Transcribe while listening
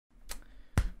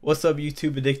What's up,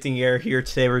 YouTube? Addicting Air here.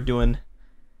 Today we're doing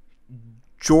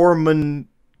Jormungand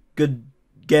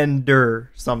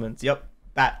summons. Yep,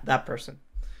 that person.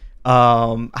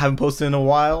 I haven't posted in a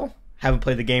while. Haven't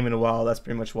played the game in a while. That's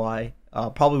pretty much why.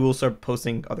 Probably will start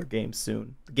posting other games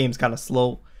soon. The game's kind of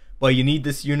slow, but you need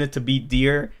this unit to beat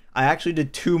Deer. I actually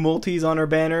did 2 multis on her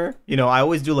banner. You know, I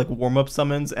always do like warm-up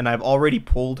summons, and I've already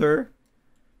pulled her.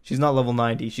 She's not level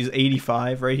 90. She's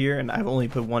 85 right here, and I've only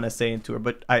put 1 SA into her.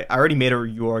 But I already made her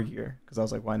UR gear because I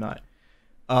was like, why not?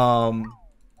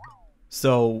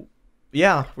 So,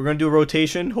 yeah, we're going to do a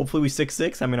rotation. Hopefully we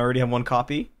 6-6. I mean, I already have 1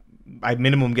 copy. I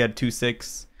minimum get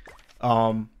 2-6.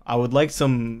 I would like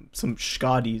some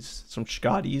Scotties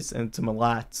and some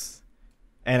Alats.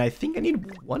 And I think I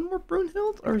need 1 more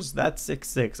Brunhild, or is that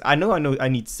 6-6? I know I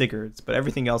need Sigurds, but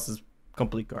everything else is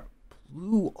complete guard.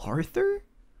 Blue Arthur?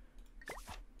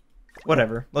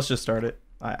 Whatever, let's just start it.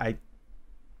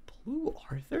 Blue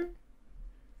Arthur?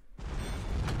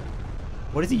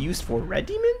 What is he used for? Red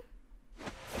Demon?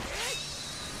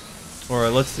 Or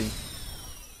let's see.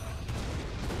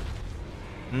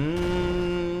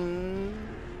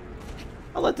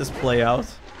 I'll let this play out.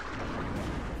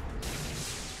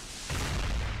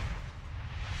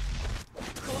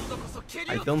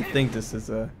 I don't think this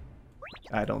is a...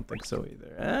 I don't think so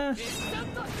either.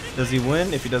 Does he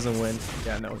win? If he doesn't win,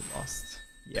 yeah, no, he lost.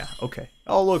 Yeah, okay.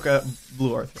 Oh, look,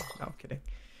 Blue Arthur. No, I'm kidding.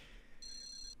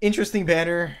 Interesting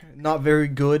banner. Not very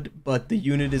good, but the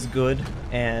unit is good.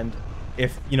 And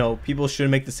if, you know, people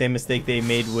shouldn't make the same mistake they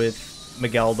made with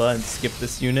Magelda and skip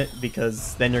this unit,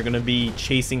 because then you're going to be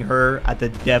chasing her at the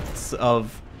depths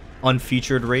of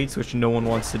unfeatured rates, which no one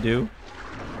wants to do.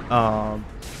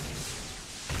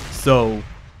 So...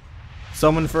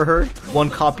 summon for her. 1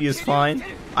 copy is fine.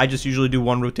 I just usually do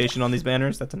 1 rotation on these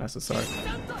banners. That's an SSR.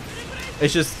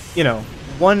 It's just, you know,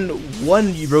 one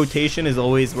rotation is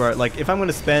always where, like, if I'm going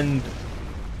to spend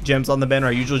gems on the banner,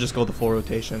 I usually just go the full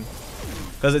rotation.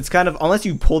 Because it's kind of, unless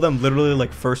you pull them literally like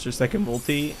 1st or 2nd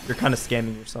multi, you're kind of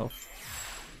scamming yourself.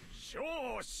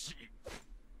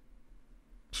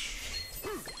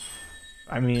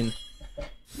 I mean,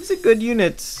 he's a good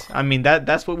unit. I mean,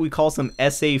 that's what we call some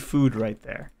SA food right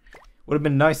there. Would have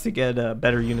been nice to get a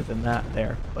better unit than that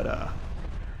there, but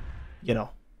you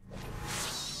know,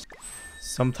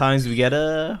 sometimes we get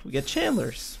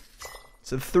Chandlers.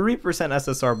 It's a 3%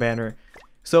 SSR banner.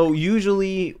 So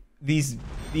usually these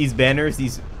banners,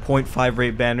 these 0.5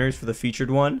 rate banners for the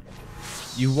featured one,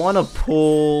 you want to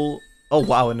pull. Oh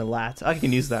wow, an Alat. I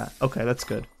can use that. Okay, that's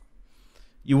good.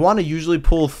 You want to usually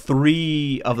pull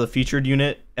 3 of the featured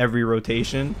unit every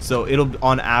rotation, so it'll,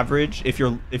 on average, if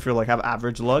you're like have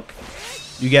average luck,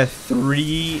 you get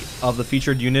 3 of the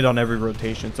featured unit on every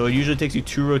rotation. So it usually takes you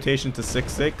 2 rotations to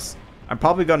 6-6. I'm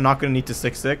probably not gonna need to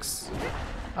 6-6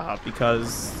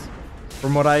 because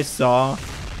from what I saw,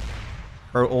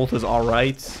 her ult is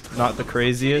alright, not the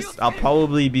craziest. I'll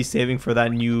probably be saving for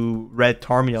that new red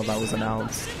Tarmiel that was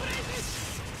announced.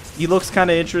 He looks kind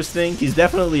of interesting. He's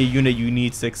definitely a unit you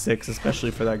need 6-6,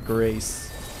 especially for that Grace.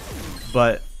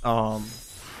 But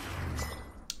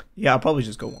yeah, I'll probably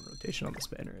just go 1 rotation on this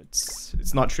banner.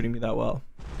 It's not treating me that well.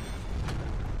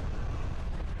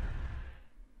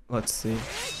 Let's see.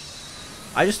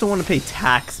 I just don't want to pay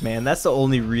tax, man. That's the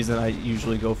only reason I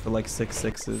usually go for like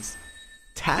 6-6s.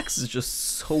 Tax is just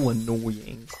so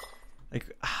annoying. Like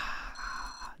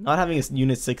not having a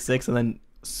unit 6-6 and then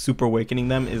super awakening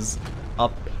them is a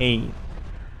pain.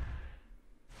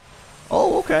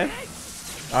 Oh, okay.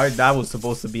 Alright, that was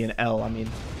supposed to be an L. I mean,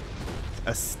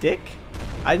 a stick?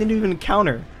 I didn't even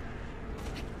counter.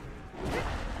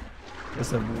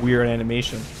 That's a weird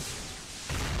animation.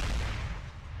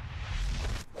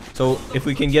 So if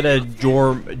we can get a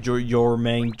Jormungand,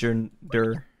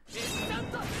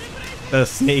 the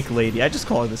snake lady. I just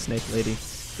call her the snake lady.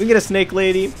 If we can get a snake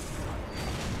lady,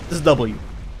 this is W.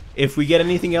 If we get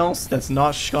anything else that's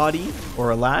not Scotty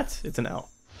or a Lat, it's an L.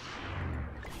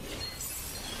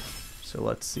 So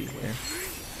let's see here.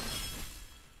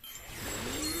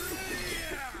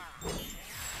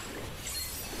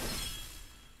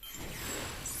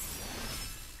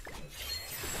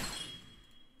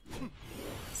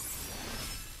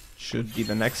 Should be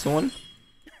the next one.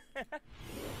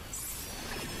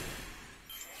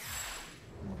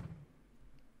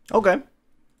 Okay.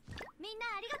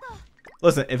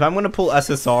 Listen, if I'm going to pull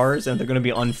SSRs and they're going to be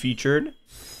unfeatured,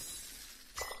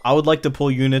 I would like to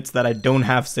pull units that I don't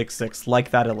have 6-6,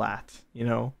 like that Alat, you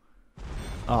know?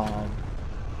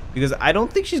 Because I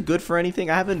don't think she's good for anything.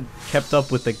 I haven't kept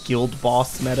up with the guild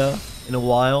boss meta in a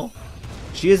while.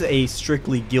 She is a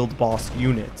strictly guild boss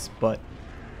unit, but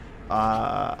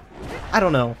I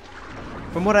don't know.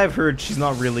 From what I've heard, she's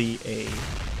not really a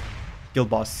guild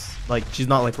boss. Like, she's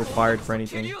not like required for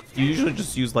anything. You usually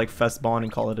just use like Fest Bond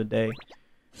and call it a day,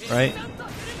 right?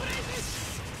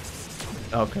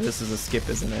 Okay, this is a skip,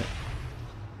 isn't it?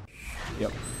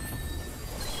 Yep.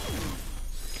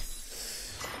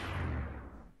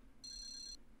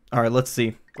 Alright, let's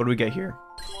see. What do we get here?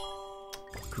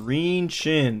 Green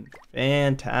Shin.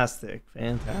 Fantastic.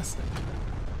 Fantastic.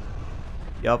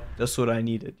 Yep, that's what I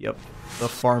needed. Yep. The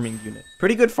farming unit.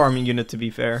 Pretty good farming unit, to be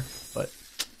fair. But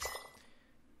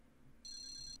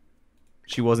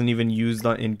she wasn't even used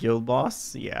in Guild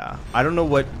Boss. Yeah. I don't know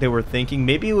what they were thinking.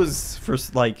 Maybe it was for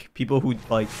like people who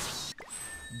like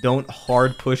don't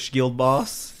hard push Guild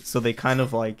Boss. So they kind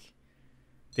of like,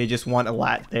 they just want a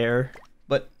lat there.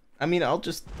 But I mean, I'll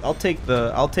take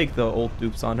the old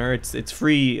dupes on her. It's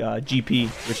free GP,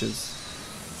 which is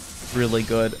really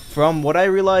good. From what I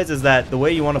realize is that the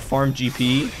way you want to farm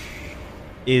GP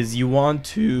is you want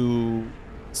to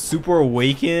super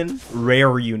awaken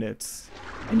rare units,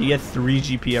 and you get 3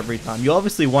 GP every time. You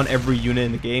obviously want every unit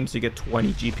in the game, so you get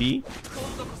 20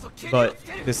 GP. But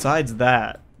besides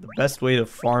that, the best way to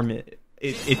farm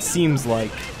it seems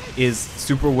like, is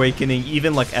super awakening,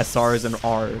 even like SRs and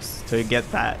Rs, to get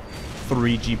that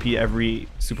 3 GP every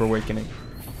super awakening.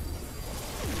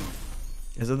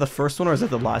 Is it the first one or is it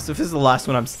the last? If it's the last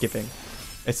one, I'm skipping.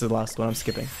 It's the last one, I'm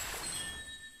skipping.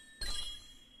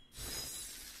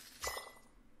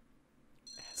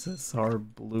 SSR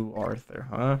Blue Arthur,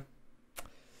 huh?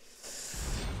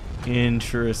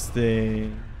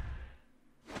 Interesting.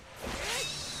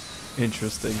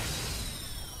 Interesting.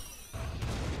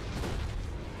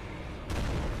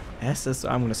 SSR,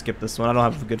 I'm gonna skip this one. I don't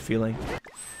have a good feeling.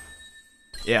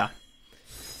 Yeah.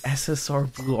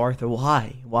 SSR Blue Arthur,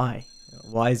 why? Why?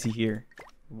 Why is he here?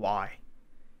 Why?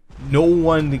 No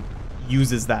one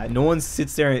uses that. No one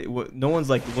sits there. No one's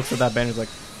like looks at that banner and is like,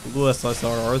 Blue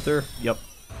SSR Arthur? Yep.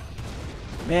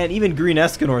 Man, even Green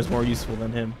Escanor is more useful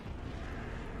than him.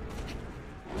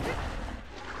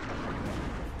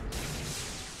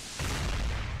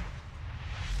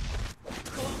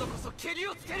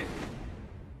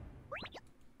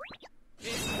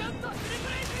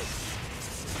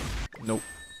 Nope.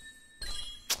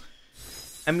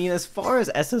 I mean, as far as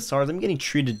SSRs, I'm getting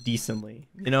treated decently.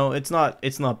 You know, it's not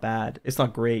bad. It's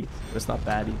not great, but it's not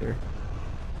bad either.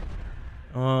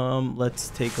 Let's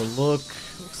take a look.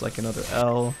 Looks like another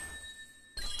L.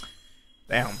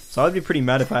 Damn. So I'd be pretty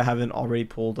mad if I haven't already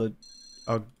pulled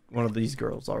one of these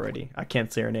girls already. I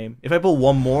can't say her name. If I pull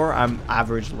one more, I'm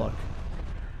average luck.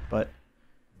 But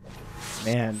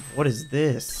man, what is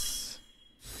this?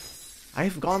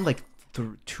 I've gone like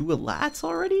 2 Alats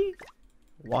already?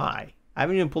 Why? I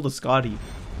haven't even pulled a Scotty.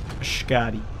 A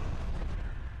Scotty.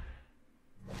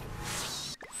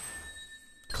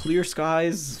 Clear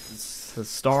skies,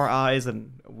 star eyes,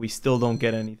 and we still don't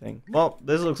get anything. Well,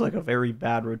 this looks like a very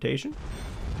bad rotation.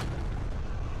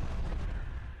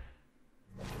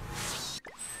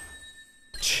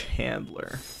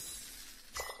 Chandler.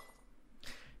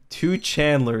 2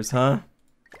 Chandlers, huh?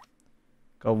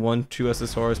 Got 1, 2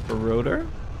 SSRs per rotor?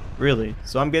 Really?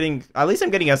 So I'm getting, at least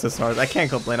I'm getting SSRs. I can't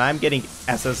complain. I'm getting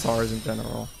SSRs in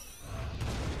general.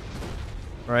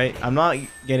 Right? I'm not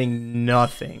getting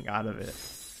nothing out of it.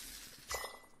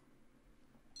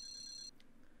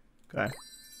 Okay.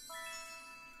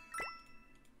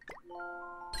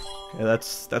 Okay,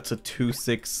 that's a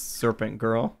 2/6 Serpent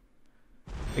Girl.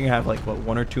 I think I have like, what,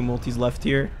 1 or 2 multis left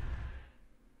here?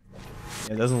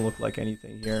 Yeah, it doesn't look like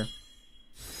anything here.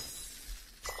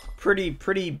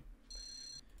 Pretty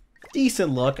decent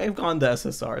look. I've gone to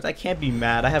SSRs. I can't be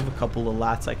mad. I have a couple of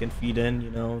lats I can feed in, you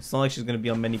know. It's not like she's going to be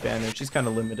on many banners. She's kind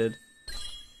of limited.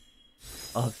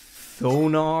 A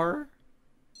Thonar?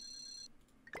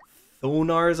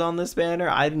 Thonar is on this banner?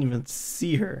 I didn't even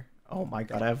see her. Oh my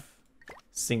god, I have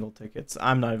single tickets.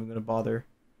 I'm not even going to bother.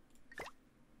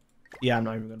 Yeah, I'm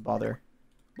not even going to bother.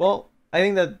 Well, I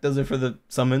think that does it for the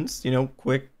summons. You know,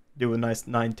 quick. Do a nice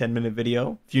 9-10 minute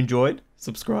video. If you enjoyed,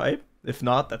 subscribe. If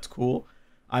not, that's cool.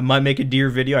 I might make a deer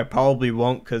video. I probably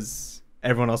won't because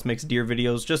everyone else makes deer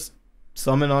videos. Just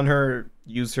summon on her,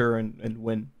 use her, and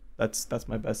win. That's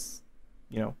my best,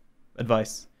 you know,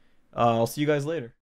 advice. I'll see you guys later.